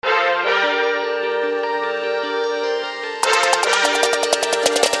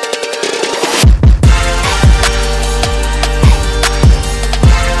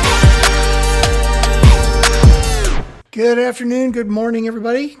Good afternoon, good morning,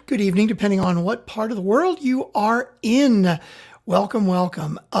 everybody. Good evening, depending on what part of the world you are in. Welcome,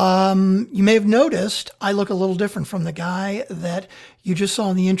 welcome. You may have noticed I look a little different from the guy that you just saw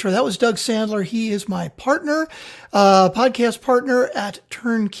in the intro. That was Doug Sandler. He is my partner, podcast partner at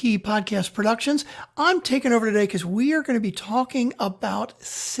Turnkey Podcast Productions. I'm taking over today because we are going to be talking about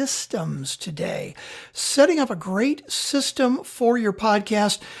systems today. Setting up a great system for your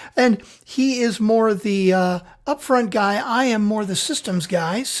podcast. And he is more the upfront guy. I am more the systems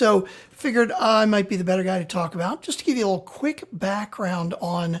guy. So figured I might be the better guy to talk about. Just to give you a little quick background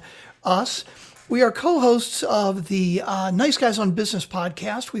on us. We are co-hosts of the Nice Guys on Business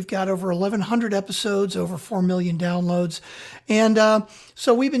podcast. We've got over 1,100 episodes, over 4 million downloads. And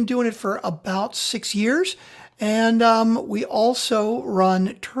so we've been doing it for about 6 years. And we also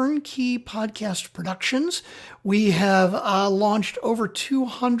run Turnkey Podcast Productions. We have launched over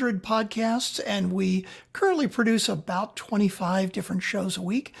 200 podcasts, and we currently produce about 25 different shows a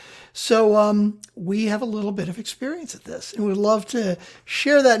week. So we have a little bit of experience at this, and we'd love to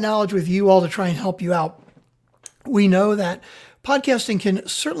share that knowledge with you all to try and help you out. We know that podcasting can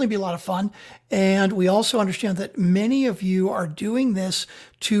certainly be a lot of fun, and we also understand that many of you are doing this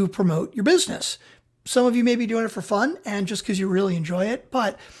to promote your business. Some of you may be doing it for fun and just because you really enjoy it.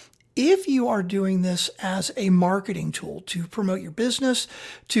 But if you are doing this as a marketing tool to promote your business,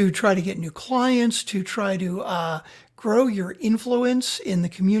 to try to get new clients, to try to grow your influence in the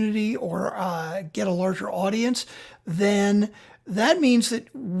community or get a larger audience, then that means that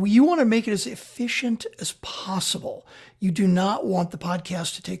you want to make it as efficient as possible. You do not want the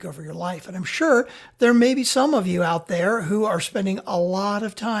podcast to take over your life. And I'm sure there may be some of you out there who are spending a lot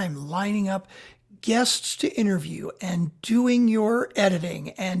of time lining up guests to interview and doing your editing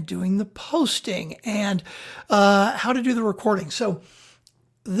and doing the posting and how to do the recording. So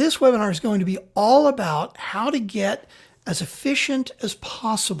this webinar is going to be all about how to get as efficient as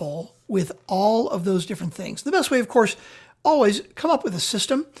possible with all of those different things. The best way, of course, always come up with a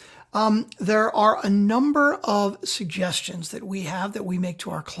system. There are a number of suggestions that we have that we make to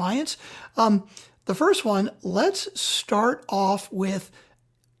our clients. The first one, let's start off with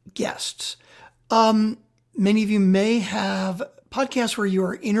guests. Many of you may have podcasts where you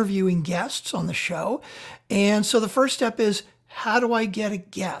are interviewing guests on the show. And so the first step is, how do I get a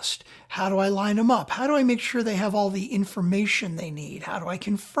guest? How do I line them up? How do I make sure they have all the information they need? How do I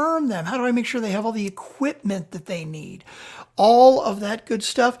confirm them? How do I make sure they have all the equipment that they need? All of that good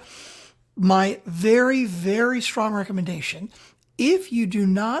stuff. My very, very strong recommendation, if you do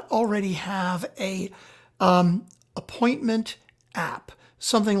not already have a appointment app,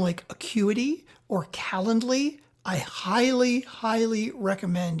 something like Acuity or Calendly, I highly, highly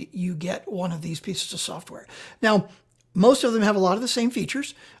recommend you get one of these pieces of software. Now, most of them have a lot of the same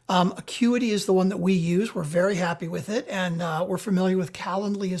features. Acuity is the one that we use. We're very happy with it, and we're familiar with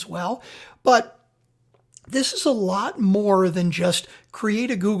Calendly as well. But this is a lot more than just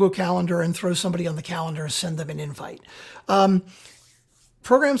create a Google Calendar and throw somebody on the calendar and send them an invite.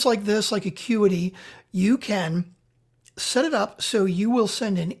 Programs like this, like Acuity, you can set it up so you will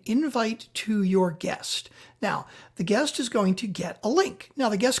send an invite to your guest. Now, the guest is going to get a link. Now,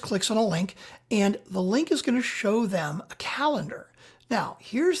 the guest clicks on a link, and the link is going to show them a calendar. Now,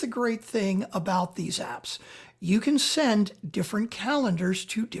 here's the great thing about these apps. You can send different calendars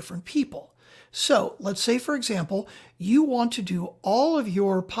to different people. So let's say, for example, you want to do all of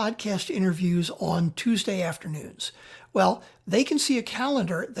your podcast interviews on Tuesday afternoons. Well, they can see a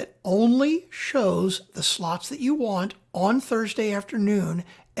calendar that only shows the slots that you want on Thursday afternoon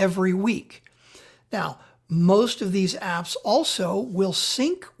every week. Now, most of these apps also will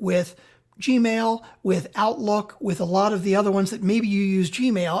sync with Gmail, with Outlook, with a lot of the other ones that maybe you use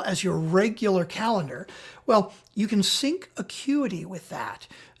Gmail as your regular calendar. Well, you can sync Acuity with that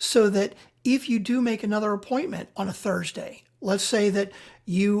so that if you do make another appointment on a Thursday, let's say that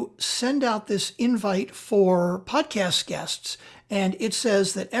you send out this invite for podcast guests, and it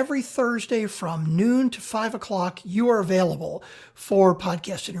says that every Thursday from noon to 5 o'clock, you are available for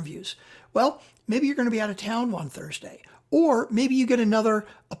podcast interviews. Well, maybe you're going to be out of town one Thursday, or maybe you get another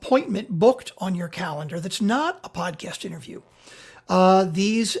appointment booked on your calendar that's not a podcast interview.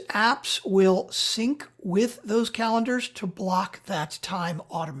 These apps will sync with those calendars to block that time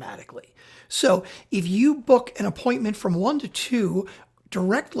automatically. So if you book an appointment from 1 to 2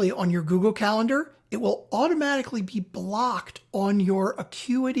 directly on your Google Calendar, it will automatically be blocked on your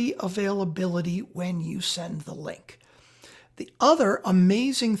Acuity availability when you send the link. The other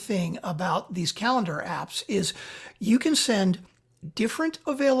amazing thing about these calendar apps is you can send different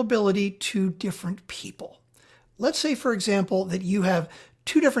availability to different people. Let's say, for example, that you have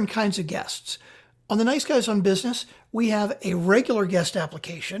 2 different kinds of guests. On the Nice Guys on Business, we have a regular guest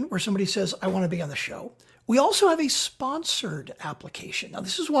application where somebody says, I want to be on the show. We also have a sponsored application. Now,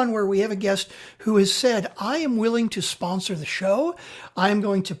 this is one where we have a guest who has said, I am willing to sponsor the show. I am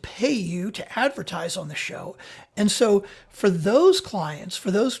going to pay you to advertise on the show. And so for those clients,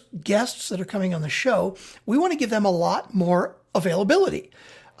 for those guests that are coming on the show, we want to give them a lot more availability.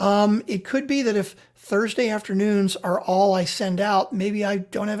 It could be that if Thursday afternoons are all I send out, maybe I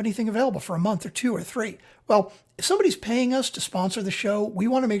don't have anything available for a month or 2 or 3. Well, if somebody's paying us to sponsor the show, we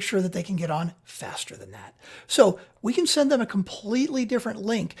want to make sure that they can get on faster than that. So we can send them a completely different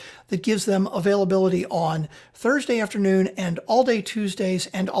link that gives them availability on Thursday afternoon and all day Tuesdays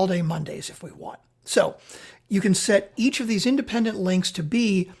and all day Mondays if we want. So you can set each of these independent links to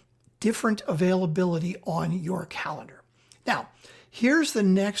be different availability on your calendar. Now, here's the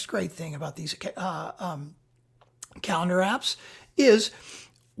next great thing about these calendar apps is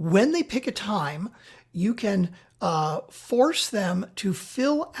when they pick a time, you can force them to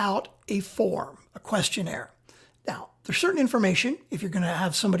fill out a form, a questionnaire. Now, there's certain information, if you're going to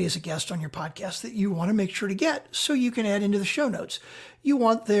have somebody as a guest on your podcast, that you want to make sure to get so you can add into the show notes. You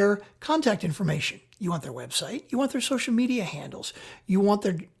want their contact information. You want their website. You want their social media handles. You want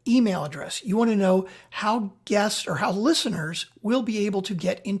their email address. You want to know how guests or how listeners will be able to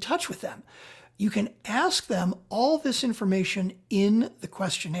get in touch with them. You can ask them all this information in the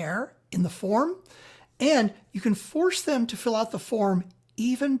questionnaire, in the form, and you can force them to fill out the form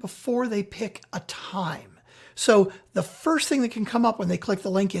even before they pick a time. So the first thing that can come up when they click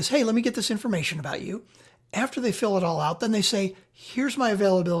the link is, hey, let me get this information about you. After they fill it all out, then they say, here's my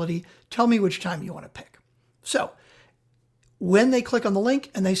availability. Tell me which time you want to pick. So when they click on the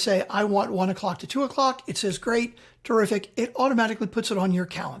link and they say, I want 1 o'clock to 2 o'clock, it says, great, terrific. It automatically puts it on your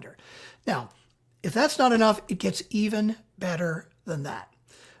calendar. Now, if that's not enough, it gets even better than that.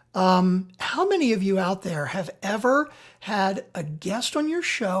 How many of you out there have ever had a guest on your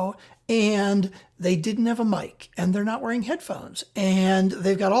show and they didn't have a mic and they're not wearing headphones and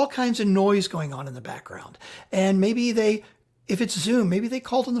they've got all kinds of noise going on in the background? And maybe if it's Zoom, maybe they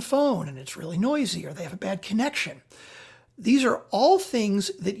called on the phone and it's really noisy or they have a bad connection. These are all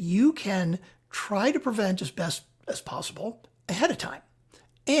things that you can try to prevent as best as possible ahead of time.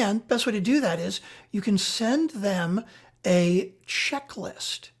 And best way to do that is you can send them a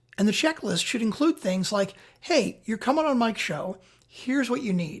checklist. And the checklist should include things like, hey, you're coming on Mike's show. Here's what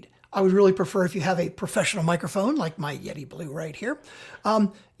you need. I would really prefer if you have a professional microphone like my Yeti Blue right here.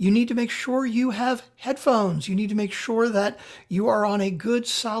 You need to make sure you have headphones. You need to make sure that you are on a good,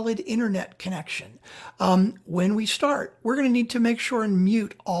 solid internet connection. When we start, we're going to need to make sure and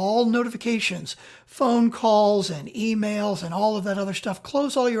mute all notifications, phone calls and emails and all of that other stuff.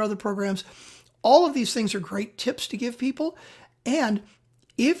 Close all your other programs. All of these things are great tips to give people. And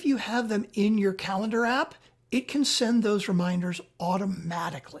if you have them in your calendar app, it can send those reminders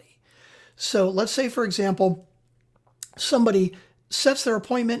automatically. So let's say, for example, somebody sets their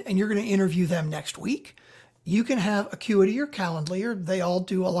appointment and you're going to interview them next week. You can have Acuity or Calendly, they all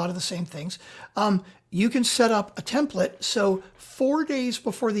do a lot of the same things. You can set up a template. So 4 days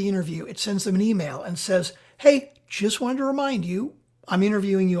before the interview, it sends them an email and says, hey, just wanted to remind you, I'm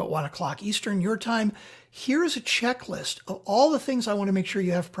interviewing you at 1 o'clock Eastern, your time. Here is a checklist of all the things I want to make sure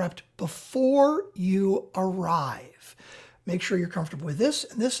you have prepped before you arrive. Make sure you're comfortable with this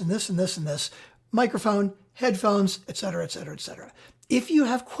and this and this and this and this. Microphone, headphones, et cetera, et cetera, et cetera. If you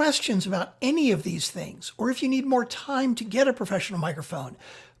have questions about any of these things, or if you need more time to get a professional microphone,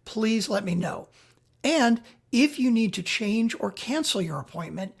 please let me know. And if you need to change or cancel your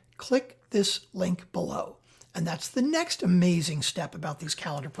appointment, click this link below. And that's the next amazing step about these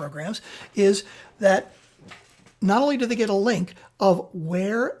calendar programs is that not only do they get a link of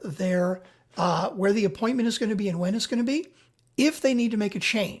where the appointment is going to be and when it's going to be, if they need to make a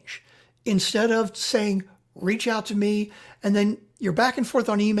change, instead of saying, reach out to me, and then you're back and forth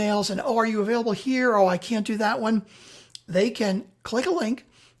on emails and, oh, are you available here? Oh, I can't do that one. They can click a link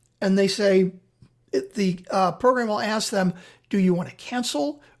and they say, the program will ask them, do you want to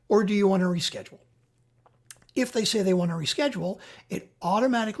cancel or do you want to reschedule? If they say they want to reschedule, it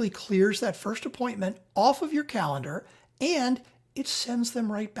automatically clears that first appointment off of your calendar and it sends them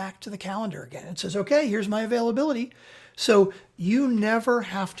right back to the calendar again. It says, okay, here's my availability. So you never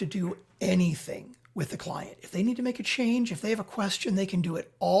have to do anything with the client. If they need to make a change, if they have a question, they can do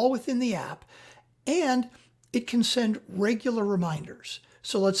it all within the app and it can send regular reminders.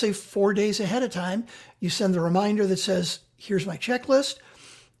 So let's say 4 days ahead of time, you send the reminder that says, here's my checklist.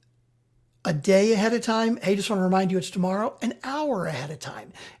 A day ahead of time, hey, just want to remind you it's tomorrow. An hour ahead of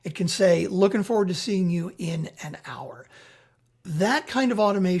time, it can say, looking forward to seeing you in an hour. That kind of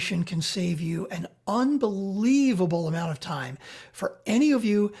automation can save you an unbelievable amount of time. For any of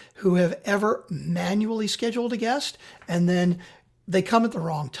you who have ever manually scheduled a guest and then they come at the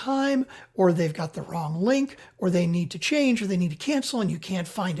wrong time, or they've got the wrong link, or they need to change, or they need to cancel, and you can't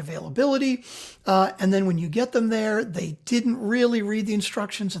find availability. And then when you get them there, they didn't really read the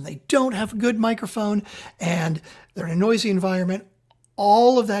instructions, and they don't have a good microphone, and they're in a noisy environment.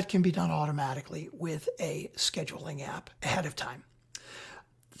 All of that can be done automatically with a scheduling app ahead of time.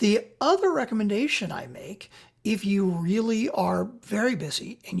 The other recommendation I make, if you really are very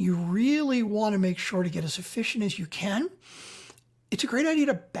busy and you really want to make sure to get as efficient as you can, it's a great idea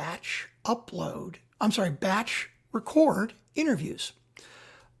to batch record interviews.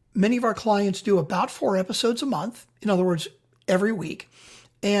 Many of our clients do about 4 episodes a month, in other words, every week.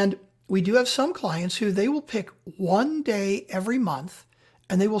 And we do have some clients who they will pick one day every month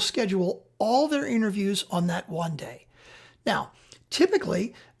and they will schedule all their interviews on that one day. Now,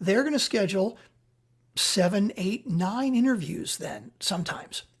 typically, they're going to schedule 7, 8, 9 interviews then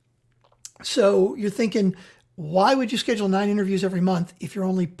sometimes. So you're thinking, why would you schedule 9 interviews every month if you're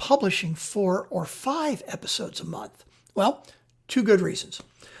only publishing 4 or 5 episodes a month? Well, 2 good reasons.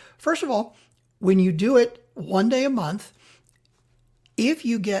 First of all, when you do it one day a month, if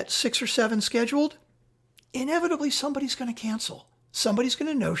you get 6 or 7 scheduled, inevitably somebody's going to cancel. Somebody's going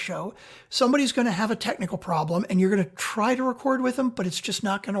to no-show. Somebody's going to have a technical problem, and you're going to try to record with them, but it's just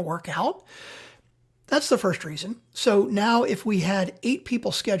not going to work out. That's the first reason. So now if we had 8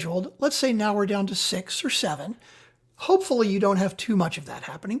 people scheduled, let's say now we're down to 6 or 7. Hopefully you don't have too much of that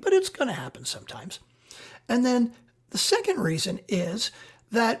happening, but it's going to happen sometimes. And then the second reason is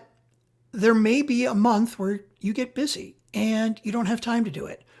that there may be a month where you get busy and you don't have time to do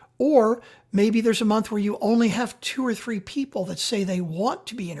it. Or maybe there's a month where you only have 2 or 3 people that say they want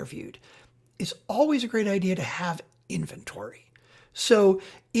to be interviewed. It's always a great idea to have inventory. So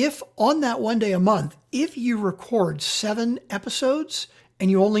if on that one day a month, if you record 7 episodes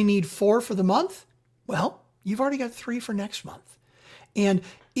and you only need 4 for the month, well, you've already got 3 for next month. And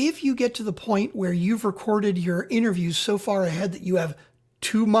if you get to the point where you've recorded your interviews so far ahead that you have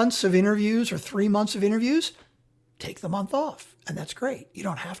 2 months of interviews or 3 months of interviews, take the month off. And that's great. You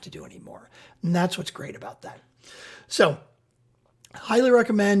don't have to do any more. And that's what's great about that. So highly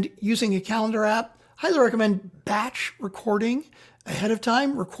recommend using a calendar app. Highly recommend batch recording ahead of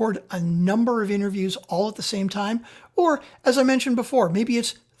time. Record a number of interviews all at the same time. Or, as I mentioned before, maybe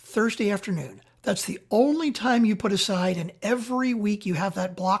it's Thursday afternoon. That's the only time you put aside, and every week you have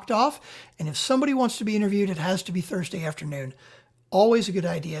that blocked off. And if somebody wants to be interviewed, it has to be Thursday afternoon. Always a good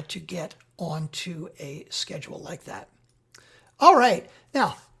idea to get onto a schedule like that. All right.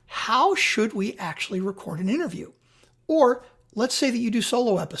 Now, how should we actually record an interview? Or let's say that you do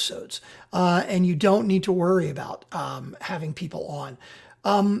solo episodes and you don't need to worry about having people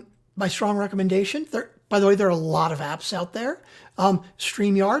on. My strong recommendation, by the way, there are a lot of apps out there.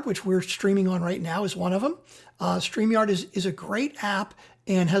 StreamYard, which we're streaming on right now, is one of them. StreamYard is a great app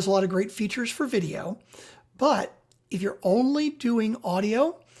and has a lot of great features for video. But if you're only doing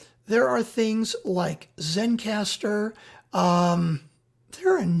audio, there are things like Zencastr.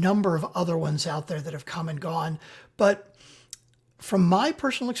 There are a number of other ones out there that have come and gone. But from my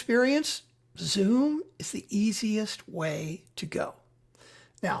personal experience, Zoom is the easiest way to go.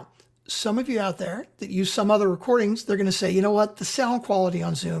 Now, some of you out there that use some other recordings, they're going to say, you know what, the sound quality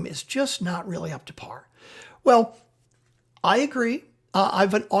on Zoom is just not really up to par. Well, I agree.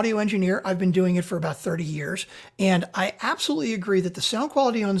 I'm an audio engineer. I've been doing it for about 30 years. And I absolutely agree that the sound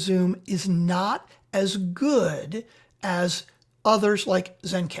quality on Zoom is not as good as others like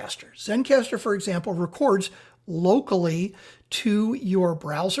Zencastr. Zencastr, for example, records locally to your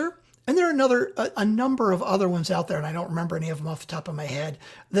browser. And there are a number of other ones out there, and I don't remember any of them off the top of my head,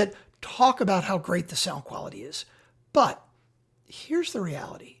 that talk about how great the sound quality is. But here's the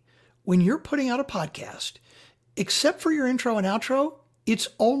reality. When you're putting out a podcast, except for your intro and outro, it's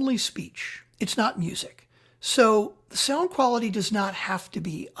only speech. It's not music. So the sound quality does not have to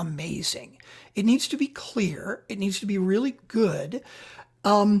be amazing. It needs to be clear. It needs to be really good.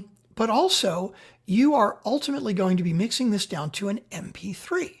 But also, you are ultimately going to be mixing this down to an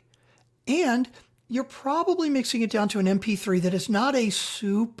MP3. And you're probably mixing it down to an MP3 that is not a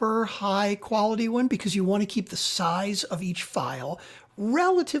super high quality one because you want to keep the size of each file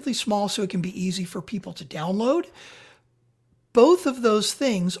relatively small so it can be easy for people to download. Both of those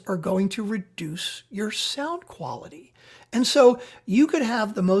things are going to reduce your sound quality. And so you could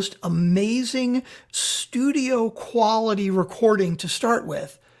have the most amazing studio quality recording to start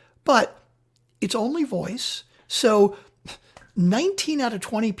with, but it's only voice. So 19 out of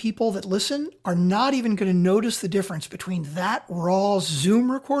 20 people that listen are not even going to notice the difference between that raw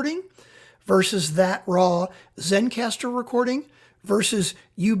Zoom recording versus that raw Zencastr recording versus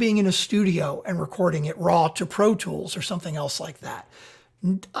you being in a studio and recording it raw to Pro Tools or something else like that.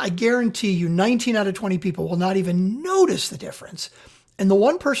 I guarantee you 19 out of 20 people will not even notice the difference. And the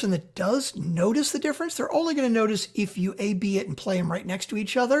one person that does notice the difference, they're only going to notice if you A/B it and play them right next to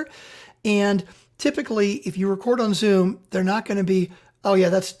each other. And typically, if you record on Zoom, they're not going to be, oh yeah,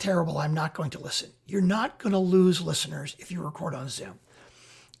 that's terrible, I'm not going to listen. You're not going to lose listeners if you record on Zoom.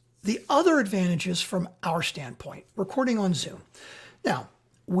 The other advantages from our standpoint, recording on Zoom. Now,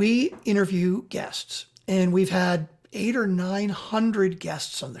 we interview guests, and we've had 800 or 900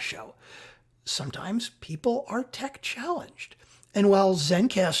 guests on the show. Sometimes people are tech challenged. And while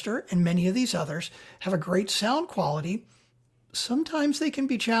Zencastr and many of these others have a great sound quality, sometimes they can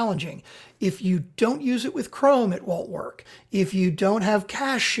be challenging. If you don't use it with Chrome, it won't work. If you don't have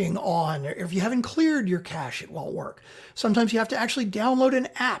caching on, or if you haven't cleared your cache, it won't work. Sometimes you have to actually download an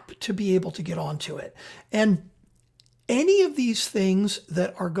app to be able to get onto it. And any of these things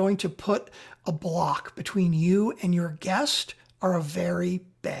that are going to put a block between you and your guest are a very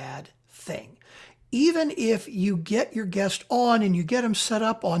bad thing. Even if you get your guest on and you get them set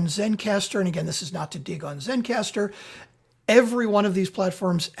up on Zencastr, and again, this is not to dig on Zencastr, every one of these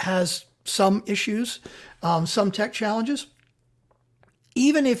platforms has some issues, some tech challenges.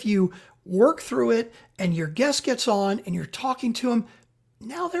 Even if you work through it and your guest gets on and you're talking to them,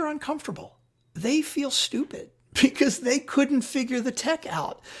 now they're uncomfortable. They feel stupid because they couldn't figure the tech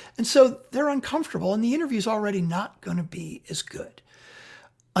out. And so they're uncomfortable and the interview's already not going to be as good.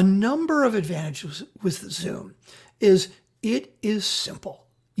 A number of advantages with Zoom is it is simple.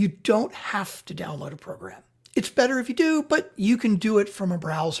 You don't have to download a program. It's better if you do, but you can do it from a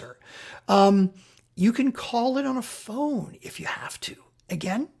browser. You can call it on a phone if you have to.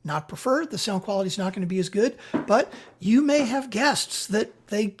 Again, not preferred. The sound quality is not going to be as good, but you may have guests that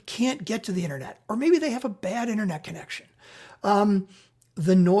they can't get to the internet, or maybe they have a bad internet connection.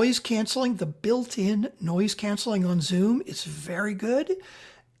 The noise canceling, the built-in noise canceling on Zoom is very good.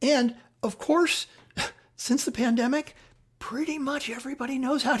 And of course, since the pandemic, pretty much everybody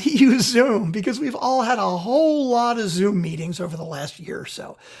knows how to use Zoom because we've all had a whole lot of Zoom meetings over the last year or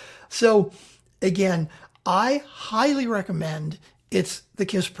so. So again, I highly recommend it's the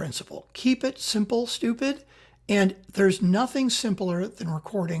KISS principle. Keep it simple, stupid, and there's nothing simpler than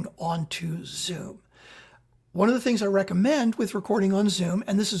recording onto Zoom. One of the things I recommend with recording on Zoom,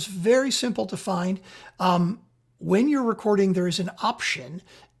 and this is very simple to find, when you're recording, there is an option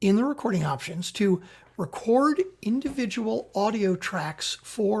in the recording options to record individual audio tracks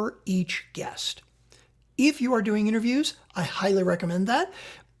for each guest. If you are doing interviews, I highly recommend that.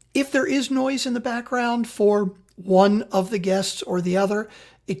 If there is noise in the background for one of the guests or the other,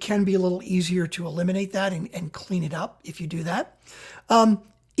 it can be a little easier to eliminate that and clean it up if you do that.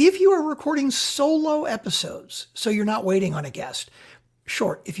 If you are recording solo episodes, so you're not waiting on a guest,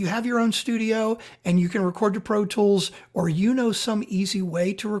 sure, if you have your own studio and you can record to Pro Tools or you know some easy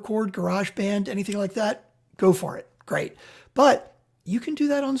way to record, GarageBand, anything like that, go for it. Great. But you can do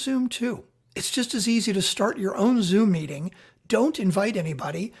that on Zoom too. It's just as easy to start your own Zoom meeting, don't invite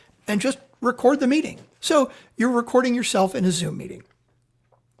anybody, and just record the meeting. So you're recording yourself in a Zoom meeting.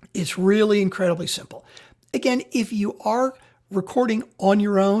 It's really incredibly simple. Again, if you are recording on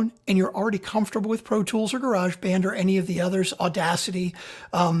your own and you're already comfortable with Pro Tools or GarageBand or any of the others, Audacity,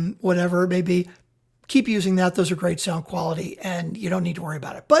 whatever it may be, keep using that. Those are great sound quality and you don't need to worry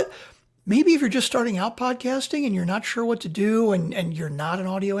about it. But maybe if you're just starting out podcasting and you're not sure what to do and you're not an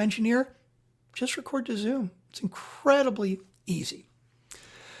audio engineer, just record to Zoom. It's incredibly easy.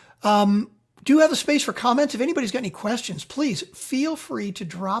 Do have a space for comments. If anybody's got any questions, please feel free to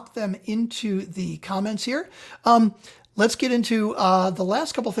drop them into the comments here. Let's get into the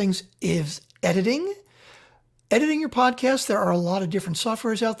last couple things is editing. Editing your podcast, there are a lot of different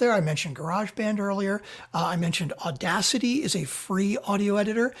softwares out there. I mentioned GarageBand earlier. I mentioned Audacity is a free audio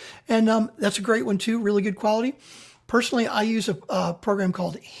editor, and that's a great one too, really good quality. Personally, I use a program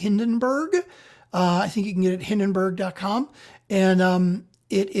called Hindenburg. I think you can get it at hindenburg.com. And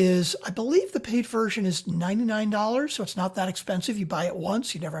it is, I believe the paid version is $99, so it's not that expensive. You buy it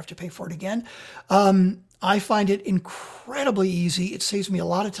once, you never have to pay for it again. I find it incredibly easy. It saves me a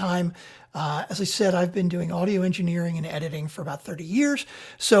lot of time. As I said, I've been doing audio engineering and editing for about 30 years.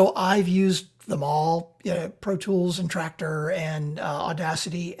 So I've used them all, Pro Tools and Tractor and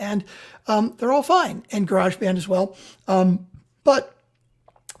Audacity, and they're all fine, and GarageBand as well. But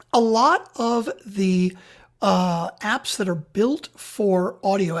a lot of the apps that are built for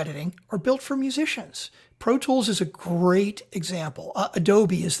audio editing are built for musicians. Pro Tools is a great example.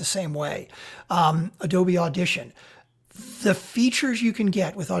 Adobe is the same way. Adobe Audition. The features you can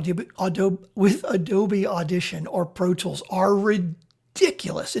get with Adobe Audition or Pro Tools are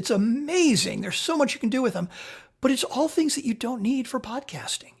ridiculous. It's amazing. There's so much you can do with them, but it's all things that you don't need for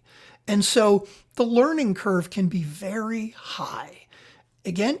podcasting. And so the learning curve can be very high.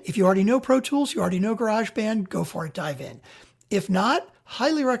 Again, if you already know Pro Tools, you already know GarageBand, go for it, dive in. If not,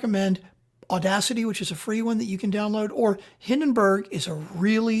 highly recommend Audacity, which is a free one that you can download, or Hindenburg is a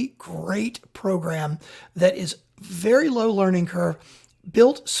really great program that is very low learning curve,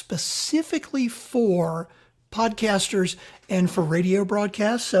 built specifically for podcasters and for radio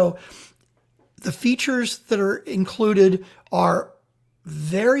broadcasts. So the features that are included are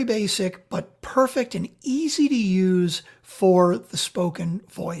very basic, but perfect and easy to use for the spoken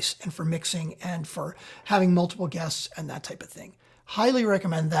voice and for mixing and for having multiple guests and that type of thing. Highly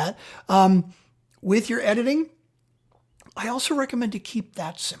recommend that. With your editing, I also recommend to keep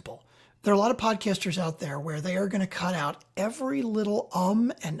that simple. There are a lot of podcasters out there where they are going to cut out every little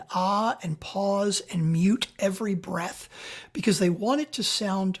and ah and pause and mute every breath because they want it to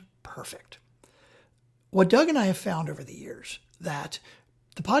sound perfect. What Doug and I have found over the years that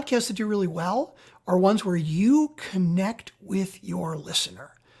the podcasts that do really well are ones where you connect with your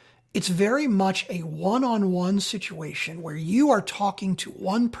listener. It's very much a one-on-one situation where you are talking to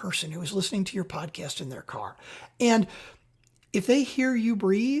one person who is listening to your podcast in their car. And if they hear you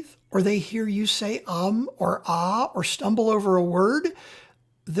breathe or they hear you say or ah or stumble over a word,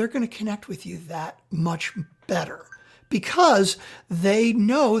 they're going to connect with you that much better because they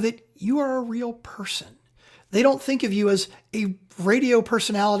know that you are a real person. They don't think of you as a radio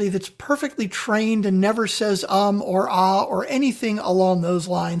personality that's perfectly trained and never says or ah or anything along those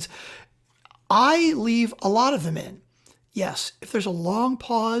lines. I leave a lot of them in. Yes, if there's a long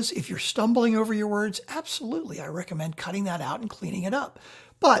pause, if you're stumbling over your words, absolutely, I recommend cutting that out and cleaning it up.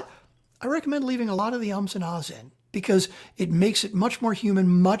 But I recommend leaving a lot of the ums and ahs in because it makes it much more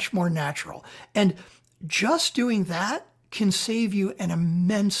human, much more natural. And just doing that can save you an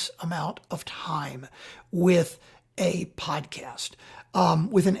immense amount of time with a podcast,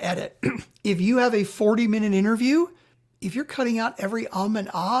 with an edit. If you have a 40-minute interview, if you're cutting out every and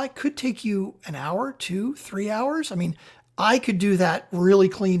ah, it could take you an hour, 2, 3 hours. I mean, I could do that really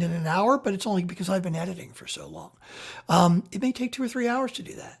clean in an hour, but it's only because I've been editing for so long. It may take 2 or 3 hours to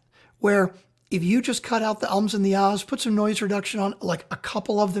do that. Where if you just cut out the ums and the ahs, put some noise reduction on, like a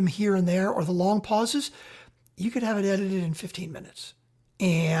couple of them here and there, or the long pauses, you could have it edited in 15 minutes.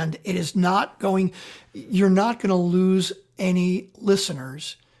 And it is not going, you're not going to lose any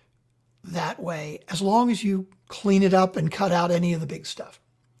listeners that way, as long as you clean it up and cut out any of the big stuff.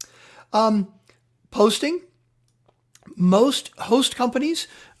 Posting. Most host companies,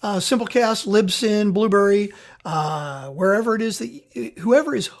 Simplecast, Libsyn, Blueberry, wherever it is that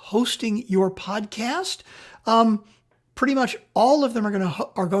whoever is hosting your podcast, pretty much all of them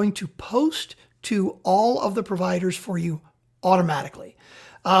are going to post to all of the providers for you automatically.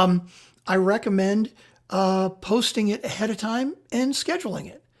 I recommend posting it ahead of time and scheduling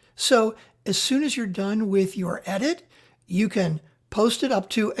it. So as soon as you're done with your edit, you can post it up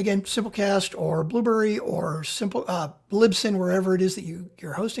to, again, Simplecast or Blueberry or Libsyn, wherever it is that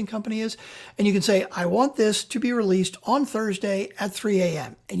your hosting company is. And you can say, I want this to be released on Thursday at 3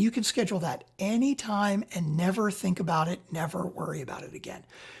 a.m. And you can schedule that anytime and never think about it, never worry about it again.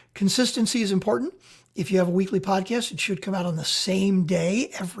 Consistency is important. If you have a weekly podcast, it should come out on the same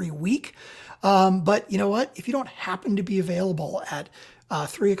day every week. But you know what? If you don't happen to be available at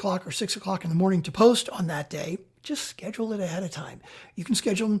 3 o'clock or 6 o'clock in the morning to post on that day, just schedule it ahead of time. You can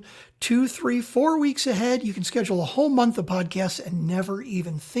schedule them 2, 3, 4 weeks ahead. You can schedule a whole month of podcasts and never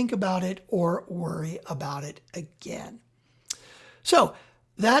even think about it or worry about it again. So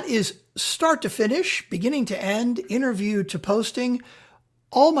that is start to finish, beginning to end, interview to posting.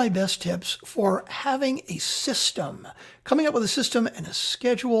 All my best tips for having a system, coming up with a system and a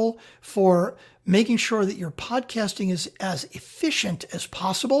schedule for making sure that your podcasting is as efficient as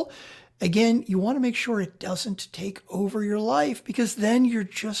possible. Again, you want to make sure it doesn't take over your life because then you're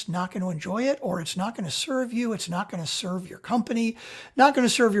just not going to enjoy it, or it's not going to serve you. It's not going to serve your company, not going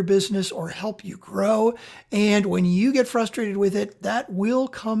to serve your business or help you grow. And when you get frustrated with it, that will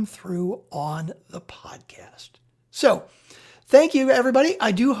come through on the podcast. So, thank you, everybody.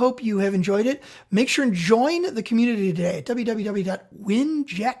 I do hope you have enjoyed it. Make sure and join the community today at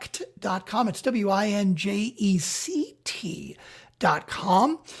www.winject.com. It's WINJECT.com.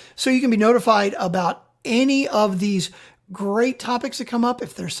 So you can be notified about any of these great topics that come up.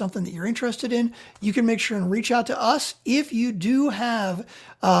 If there's something that you're interested in, you can make sure and reach out to us. If you do have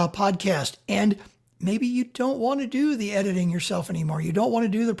a podcast and maybe you don't want to do the editing yourself anymore, you don't want to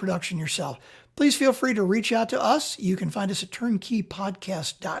do the production yourself, please feel free to reach out to us. You can find us at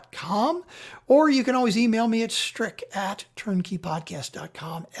turnkeypodcast.com, or you can always email me at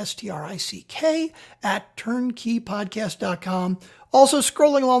strick@turnkeypodcast.com, STRIC@turnkeypodcast.com. Also,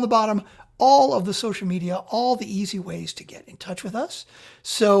 scrolling along the bottom, all of the social media, all the easy ways to get in touch with us.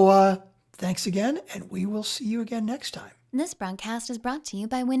 So thanks again, and we will see you again next time. This broadcast is brought to you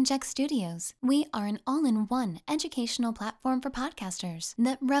by Winject Studios. We are an all-in-one educational platform for podcasters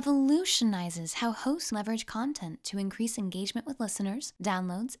that revolutionizes how hosts leverage content to increase engagement with listeners,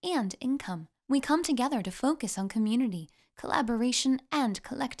 downloads, and income. We come together to focus on community, collaboration, and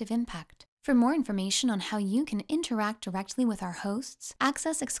collective impact. For more information on how you can interact directly with our hosts,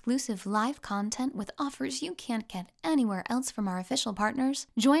 access exclusive live content with offers you can't get anywhere else from our official partners,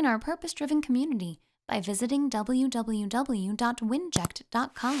 join our purpose-driven community by visiting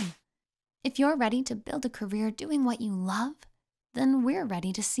www.winject.com. If you're ready to build a career doing what you love, then we're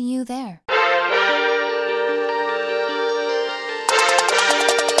ready to see you there.